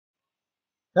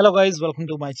Hello guys, welcome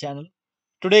to my channel.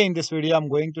 Today in this video I'm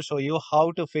going to show you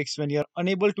how to fix when you're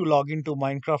unable to log into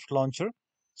Minecraft launcher.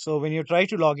 So when you try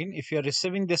to log in, if you're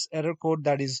receiving this error code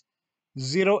that is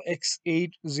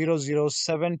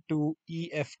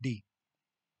 0x80072EFD.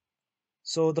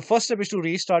 So the first step is to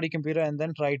restart your computer and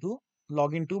then try to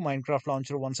log into Minecraft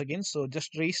launcher once again. So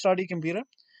just restart your computer,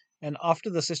 and after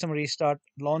the system restart,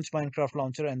 launch Minecraft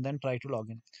launcher and then try to log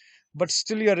in. But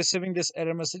still you're receiving this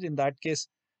error message. In that case,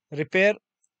 repair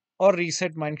or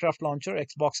reset Minecraft launcher,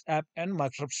 Xbox app, and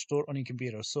Microsoft Store on your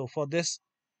computer. So for this,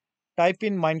 type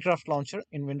in Minecraft launcher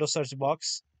in Windows search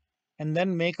box and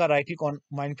then make a right click on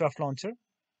Minecraft launcher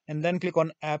and then click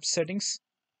on app settings.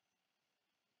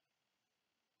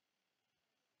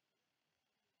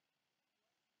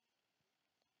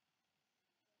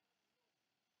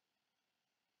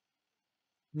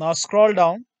 Now scroll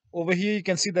down. Over here you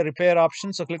can see the repair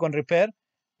option. So click on repair,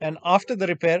 and after the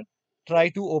repair, try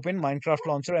to open Minecraft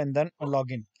launcher and then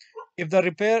log in. If the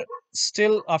repair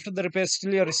still, after the repair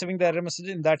still you're receiving the error message,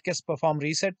 in that case perform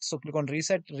reset. So click on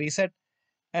reset,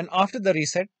 and after the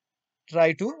reset,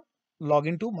 try to log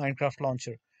into Minecraft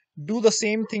launcher. Do the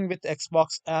same thing with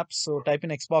Xbox apps. So type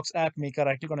in Xbox app, make a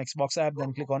right click on Xbox app,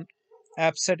 then click on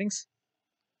app settings.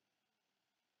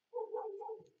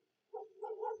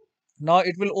 Now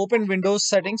it will open Windows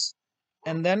settings,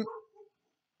 and then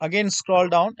again scroll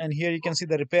down, and here you can see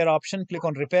the repair option. Click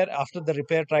on repair. After the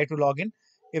repair, try to log in.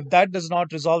 If that does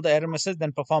not resolve the error message,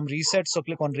 then perform reset. So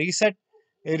click on reset,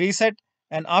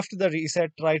 and after the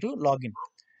reset, try to log in.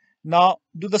 Now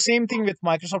do the same thing with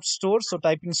Microsoft Store. So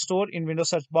type in Store in Windows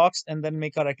search box and then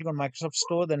make a right click on Microsoft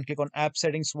Store, then click on app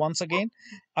settings once again.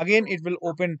 Again it will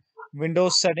open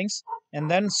Windows settings,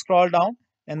 and then scroll down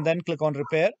and then click on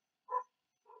repair.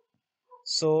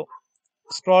 So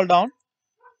scroll down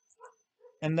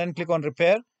and then click on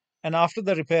repair, and after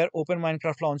the repair, open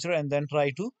Minecraft launcher and then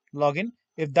try to log in.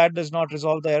 If that does not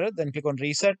resolve the error, then click on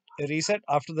reset.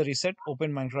 After the reset,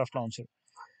 open Minecraft launcher.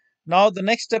 Now the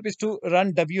next step is to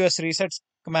run WSRESET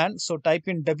command. So type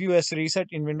in WSRESET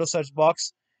in Windows search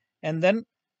box and then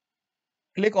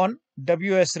click on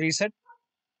WSRESET.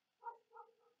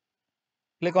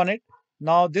 Click on it.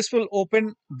 Now this will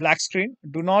open black screen.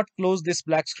 Do not close this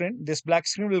black screen. This black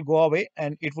screen will go away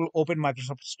and it will open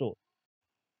Microsoft Store.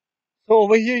 So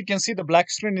over here you can see the black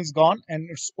screen is gone and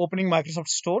it's opening Microsoft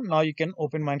Store. Now you can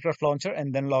open Minecraft launcher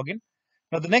and then log in.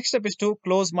 Now the next step is to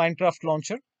close Minecraft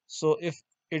launcher. So if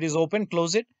it is open,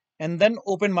 close it and then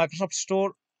open Microsoft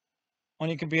Store on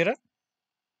your computer.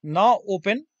 Now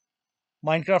open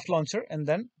Minecraft launcher and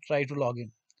then try to log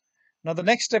in. Now the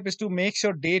next step is to make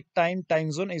sure date,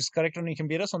 time zone is correct on your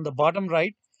computer. So on the bottom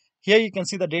right, here you can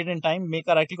see the date and time. Make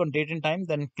a right click on date and time,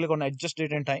 then click on adjust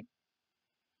date and time.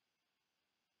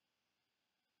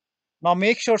 Now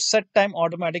make sure set time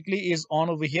automatically is on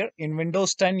over here. In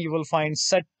Windows 10, you will find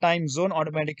set time zone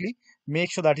automatically.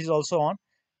 Make sure that is also on.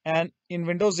 And in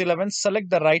Windows 11, select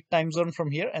the right time zone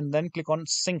from here and then click on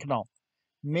sync now.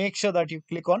 Make sure that you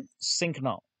click on sync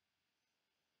now.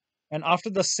 And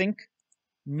after the sync,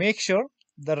 make sure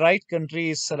the right country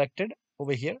is selected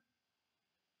over here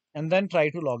and then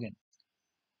try to log in.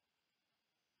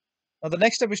 Now the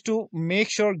next step is to make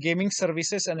sure gaming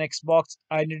services and Xbox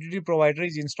identity provider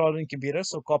is installed in computer.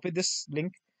 So copy this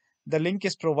link. The link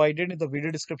is provided in the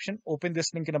video description. Open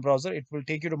this link in a browser. It will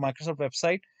take you to Microsoft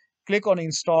website. Click on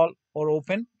install or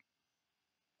open.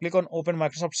 Click on open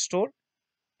Microsoft Store,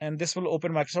 and this will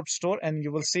open Microsoft Store and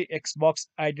you will see Xbox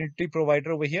identity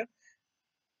provider over here.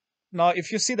 Now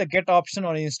if you see the get option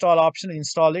or install option,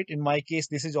 install it. In my case,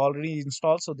 this is already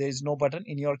installed, so there is no button.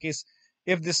 In your case,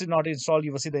 if this is not installed,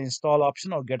 you will see the install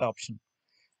option or get option.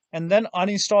 And then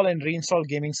uninstall and reinstall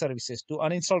gaming services. To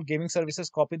uninstall gaming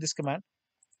services, copy this command.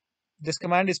 This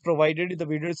command is provided in the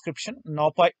video description.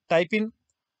 Now type in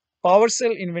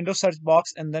PowerShell in Windows search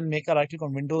box and then make a right click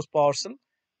on Windows PowerShell.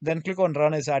 Then click on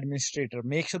run as administrator.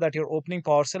 Make sure that you're opening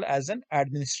PowerShell as an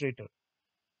administrator.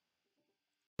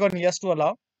 Click on yes to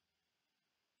allow.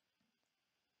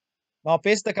 Now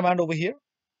paste the command over here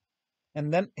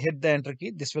and then hit the enter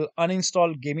key. This will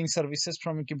uninstall gaming services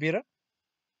from your computer.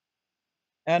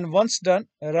 And once done,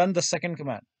 run the second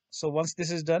command. So once this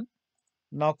is done,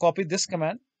 now copy this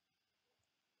command,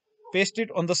 paste it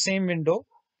on the same window,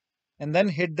 and then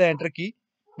hit the enter key.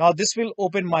 Now this will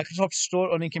open Microsoft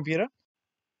Store on your computer.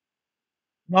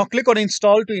 Now click on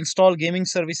install to install gaming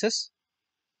services.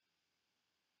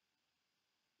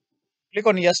 Click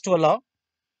on yes to allow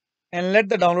and let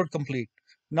the download complete.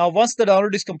 Now once the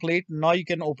download is complete, now you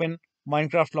can open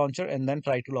Minecraft launcher and then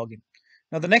try to log in.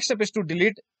 Now the next step is to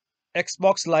delete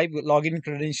Xbox Live login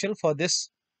credential. For this,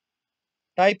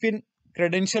 type in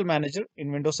Credential Manager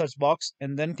in Windows search box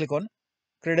and then click on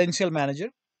Credential Manager.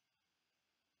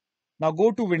 Now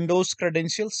go to Windows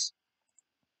Credentials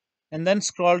and then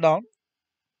scroll down.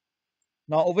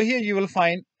 Now over here you will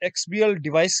find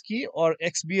XblDevicekey or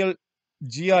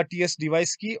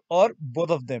XblGrtsDeviceKey or both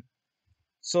of them.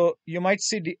 So you might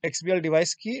see the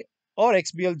XblDevicekey or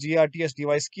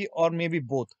XblGrtsDeviceKey or maybe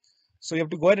both. So you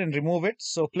have to go ahead and remove it.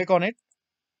 So click on it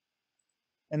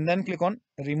and then click on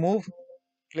remove.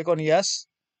 Click on yes.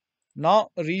 Now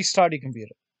restart your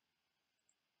computer.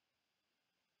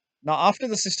 Now after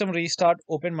the system restart,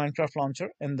 open Minecraft launcher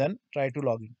and then try to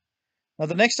log in. Now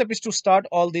the next step is to start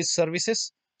all these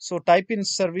services. So type in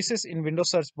services in Windows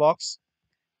search box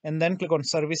and then click on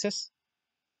services.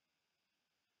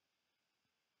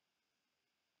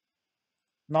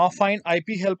 Now find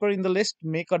IP helper in the list,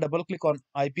 make a double click on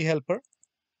IP helper.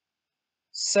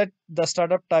 Set the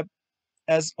startup type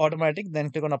as automatic,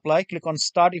 then click on apply, click on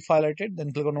start if highlighted,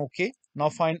 then click on OK. Now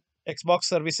find Xbox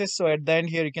services. So at the end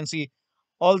here you can see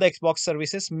all the Xbox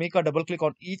services. Make a double click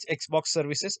on each Xbox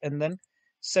services and then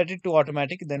set it to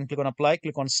automatic, then click on apply,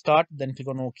 click on start, then click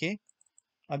on OK.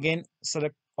 Again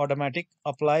select automatic,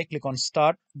 apply, click on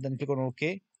start, then click on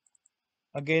OK.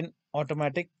 Again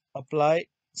automatic, apply,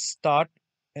 start,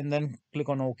 and then click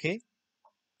on OK.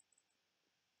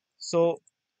 So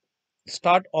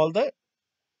start all the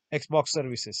Xbox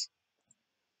services.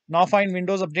 Now find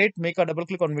Windows Update, make a double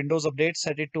click on Windows Update,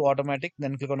 set it to automatic,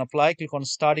 then click on apply, click on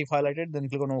start if highlighted, then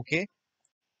click on OK.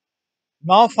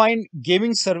 Now find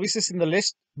gaming services in the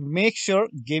list, make sure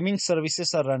gaming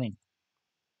services are running.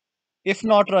 If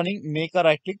not running, make a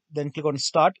right click, then click on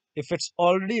start. If it's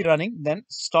already running, then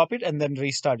stop it and then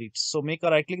restart it. So make a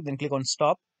right click, then click on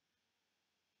stop.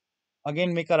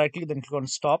 Again, make a right click, then click on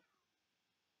stop.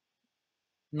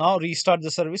 Now restart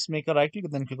the service, make a right click,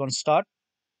 then click on start.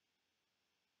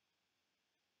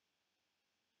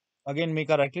 Again,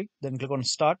 make a right click, then click on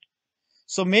start.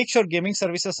 So make sure gaming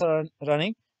services are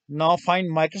running. Now find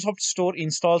Microsoft Store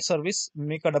install service,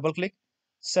 make a double click,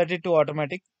 set it to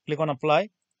automatic, click on apply,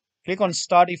 click on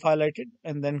start if highlighted,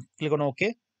 and then click on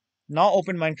OK. Now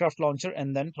open Minecraft launcher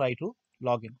and then try to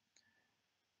log in.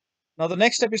 Now the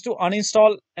next step is to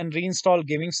uninstall and reinstall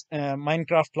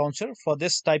Minecraft launcher. For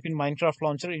this, type in Minecraft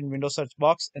launcher in Windows search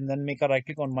box and then make a right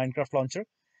click on Minecraft launcher.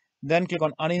 Then click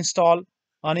on uninstall,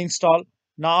 uninstall.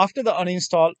 Now after the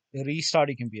uninstall, restart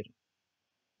your computer.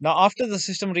 Now after the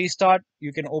system restart,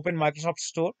 you can open Microsoft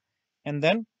Store and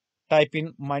then type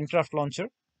in Minecraft launcher.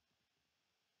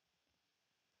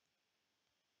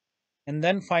 And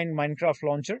then find Minecraft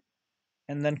launcher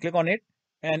and then click on it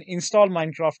and install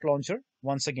Minecraft launcher.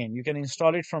 Once again, you can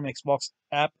install it from Xbox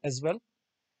app as well.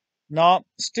 Now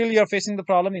still you're facing the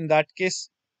problem. In that case,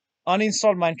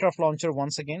 uninstall Minecraft launcher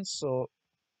once again. So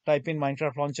type in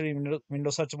Minecraft launcher in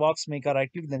Windows search box, make a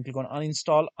right click, then click on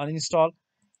uninstall, uninstall.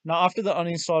 Now after the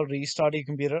uninstall, restart your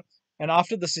computer, and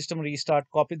after the system restart,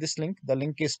 copy this link. The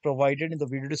link is provided in the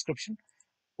video description.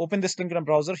 Open this link in a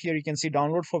browser. Here you can see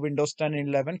download for Windows 10 and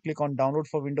 11. Click on download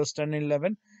for Windows 10 and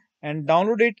 11 and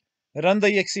download it. Run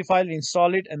the exe file,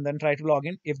 install it, and then try to log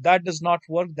in. If that does not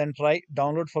work, then try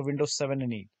download for Windows 7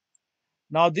 and 8.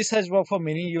 Now this has worked for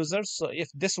many users. So if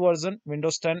this version,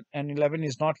 Windows 10 and 11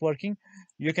 is not working,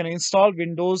 you can install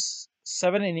Windows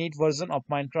 7 and 8 version of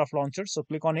Minecraft launcher. So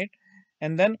click on it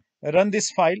and then run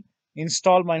this file,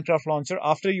 install Minecraft launcher.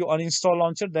 After you uninstall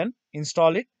launcher, then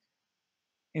install it,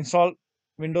 install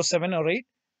Windows 7 or 8.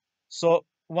 So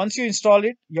once you install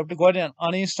it, you have to go ahead and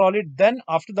uninstall it. Then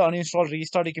after the uninstall,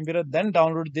 restart your computer, then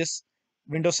download this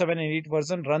Windows 7 and 8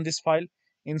 version, run this file,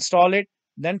 install it,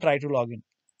 then try to log in.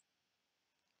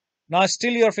 Now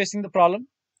still you are facing the problem.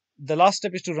 The last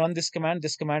step is to run this command.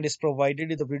 This command is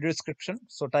provided in the video description.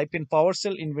 So type in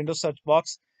PowerShell in Windows search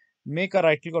box, make a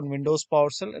right click on Windows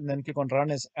PowerShell and then click on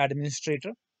run as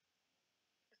administrator.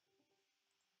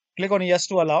 Click on yes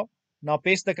to allow. Now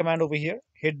paste the command over here,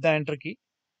 hit the enter key.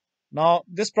 Now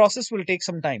this process will take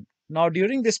some time. Now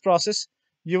during this process,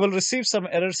 you will receive some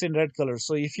errors in red color.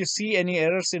 So if you see any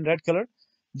errors in red color,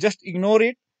 just ignore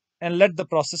it and let the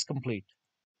process complete.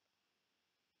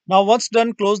 Now once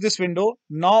done, close this window.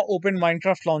 Now open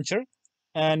Minecraft launcher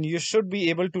and you should be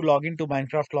able to log into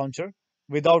Minecraft launcher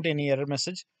without any error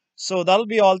message. So that'll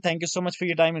be all. Thank you so much for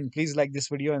your time and please like this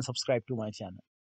video and subscribe to my channel.